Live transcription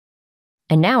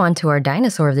And now on to our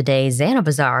dinosaur of the day,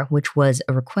 Zanabazar, which was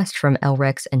a request from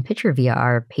Elrex and Pitcher via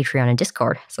our Patreon and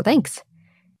Discord, so thanks.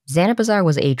 Zanabazar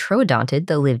was a troodontid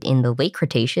that lived in the Late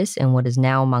Cretaceous in what is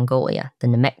now Mongolia, the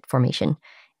Nemegt Formation.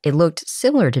 It looked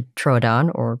similar to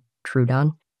Troodon, or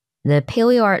Troodon. The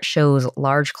Paleoart shows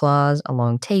large claws, a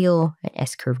long tail, an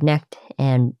S-curved neck,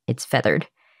 and it's feathered.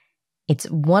 It's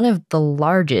one of the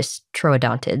largest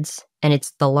troodontids, and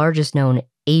it's the largest known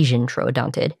Asian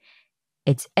troodontid.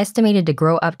 It's estimated to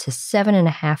grow up to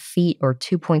 7.5 feet or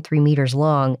 2.3 meters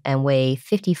long and weigh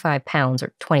 55 pounds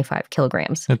or 25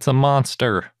 kilograms. It's a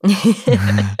monster.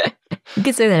 You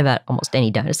could say that about almost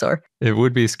any dinosaur. It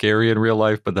would be scary in real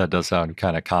life, but that does sound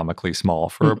kind of comically small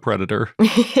for a predator.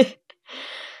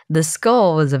 The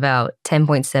skull was about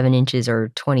 10.7 inches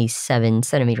or 27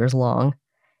 centimeters long.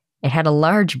 It had a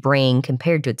large brain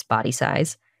compared to its body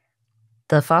size.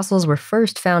 The fossils were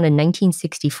first found in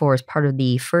 1964 as part of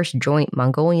the first joint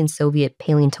Mongolian-Soviet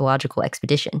Paleontological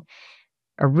expedition.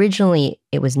 Originally,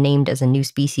 it was named as a new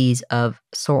species of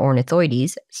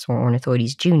Saurornithoides,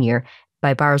 Saurornithoides jr.,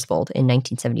 by Barsbold in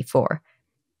 1974.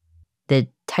 The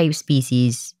type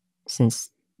species, since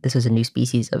this was a new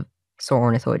species of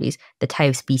Saurornithoides, the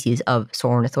type species of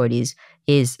Saurornithoides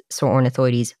is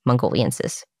Saurornithoides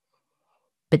mongoliensis.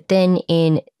 But then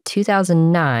in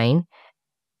 2009,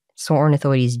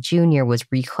 Saurornithoides Jr. was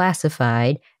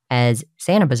reclassified as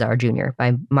Zanabazar Jr.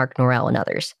 by Mark Norell and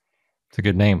others. It's a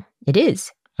good name. It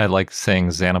is. I like saying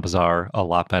Zanabazar a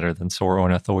lot better than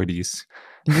Saurornithoides.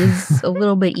 It is a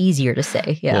little bit easier to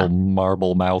say, yeah. A little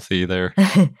marble mouthy there.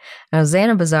 Now,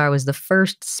 Zanabazar was the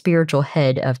first spiritual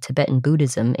head of Tibetan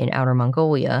Buddhism in Outer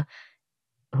Mongolia,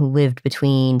 who lived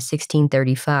between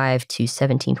 1635 to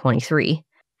 1723.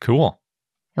 Cool.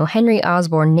 Now, Henry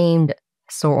Osborne named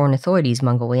Saurornithoides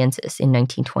mongoliensis in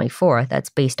 1924. That's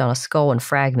based on a skull and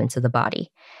fragments of the body.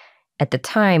 At the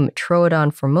time,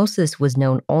 Troodon formosus was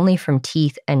known only from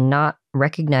teeth and not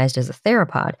recognized as a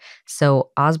theropod,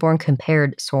 so Osborne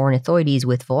compared Saurornithoides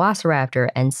with Velociraptor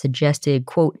and suggested,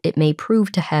 quote, it may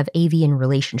prove to have avian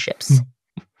relationships.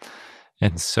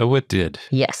 And so it did.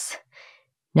 Yes.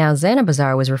 Now,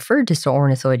 Zanabazar was referred to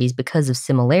Saurornithoides because of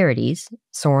similarities.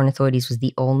 Saurornithoides was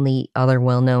the only other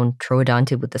well-known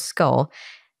troodontid with a skull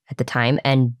at the time,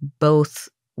 and both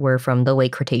were from the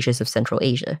Late Cretaceous of Central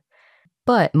Asia.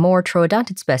 But more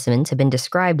troodontid specimens have been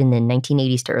described in the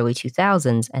 1980s to early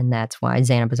 2000s, and that's why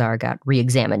Zanabazar got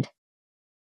re-examined.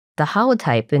 The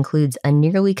holotype includes a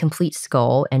nearly complete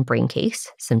skull and brain case,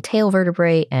 some tail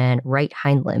vertebrae, and right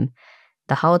hind limb.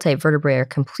 The holotype vertebrae are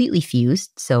completely fused,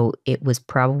 so it was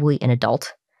probably an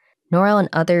adult. Norell and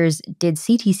others did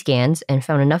CT scans and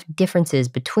found enough differences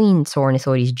between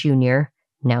Saurornithoides jr.,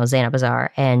 now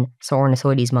Zanabazar, and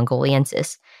Saurornithoides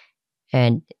mongoliensis.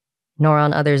 And Norell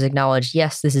and others acknowledged,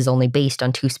 yes, this is only based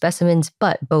on 2 specimens,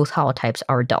 but both holotypes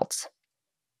are adults.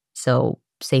 So,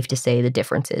 safe to say the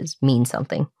differences mean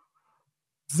something.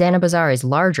 Zanabazar is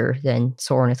larger than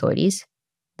Saurornithoides.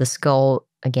 The skull,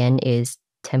 again, is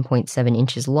 10.7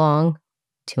 inches long,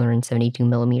 272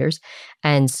 millimeters,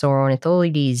 and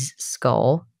Saurornithoides'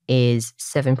 skull is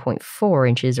 7.4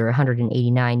 inches or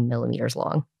 189 millimeters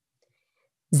long.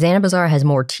 Zanabazar has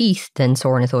more teeth than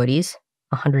Saurornithoides,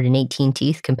 118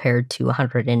 teeth compared to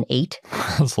 108.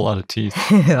 That's a lot of teeth.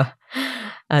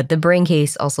 The brain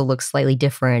case also looks slightly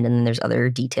different, and then there's other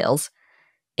details.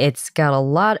 It's got a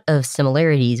lot of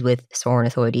similarities with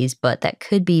Saurornithoides, but that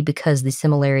could be because the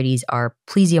similarities are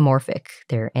plesiomorphic.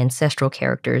 They're ancestral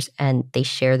characters, and they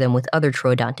share them with other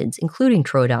troodontids, including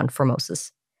Troodon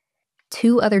formosus.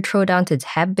 2 other troodontids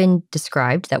have been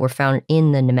described that were found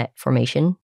in the Nemegt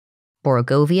Formation: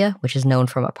 Borogovia, which is known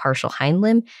from a partial hind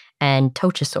limb, and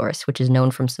Tochosaurus, which is known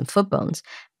from some foot bones.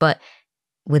 But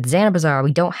with Zanabazar,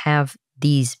 we don't have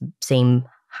these same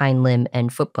hind limb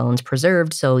and foot bones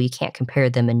preserved, so you can't compare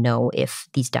them and know if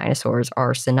these dinosaurs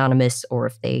are synonymous or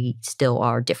if they still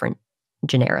are different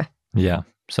genera. Yeah,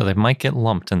 so they might get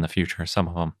lumped in the future, some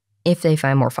of them. If they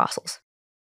find more fossils.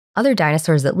 Other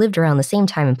dinosaurs that lived around the same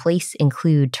time and place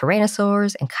include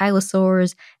tyrannosaurs,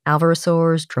 ankylosaurs,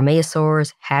 alvarezsaurs,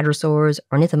 dromaeosaurs, hadrosaurs,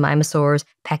 ornithomimosaurs,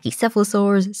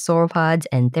 pachycephalosaurs, sauropods,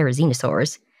 and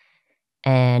therizinosaurs.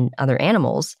 And other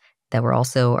animals that were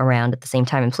also around at the same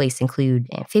time and place include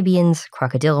amphibians,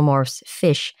 crocodilomorphs,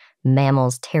 fish,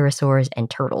 mammals, pterosaurs, and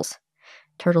turtles.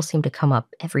 Turtles seem to come up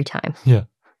every time. Yeah.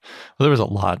 Well, there was a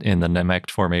lot in the Nemegt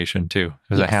Formation, too.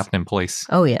 It was a happening place.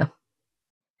 Oh, yeah.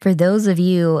 For those of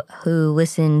you who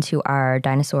listen to our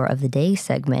Dinosaur of the Day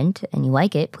segment and you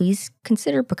like it, please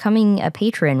consider becoming a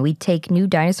patron. We take new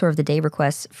Dinosaur of the Day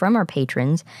requests from our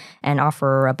patrons and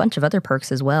offer a bunch of other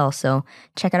perks as well. So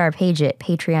check out our page at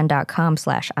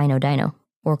patreon.com/iknowdino.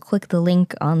 or click the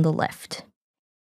link on the left.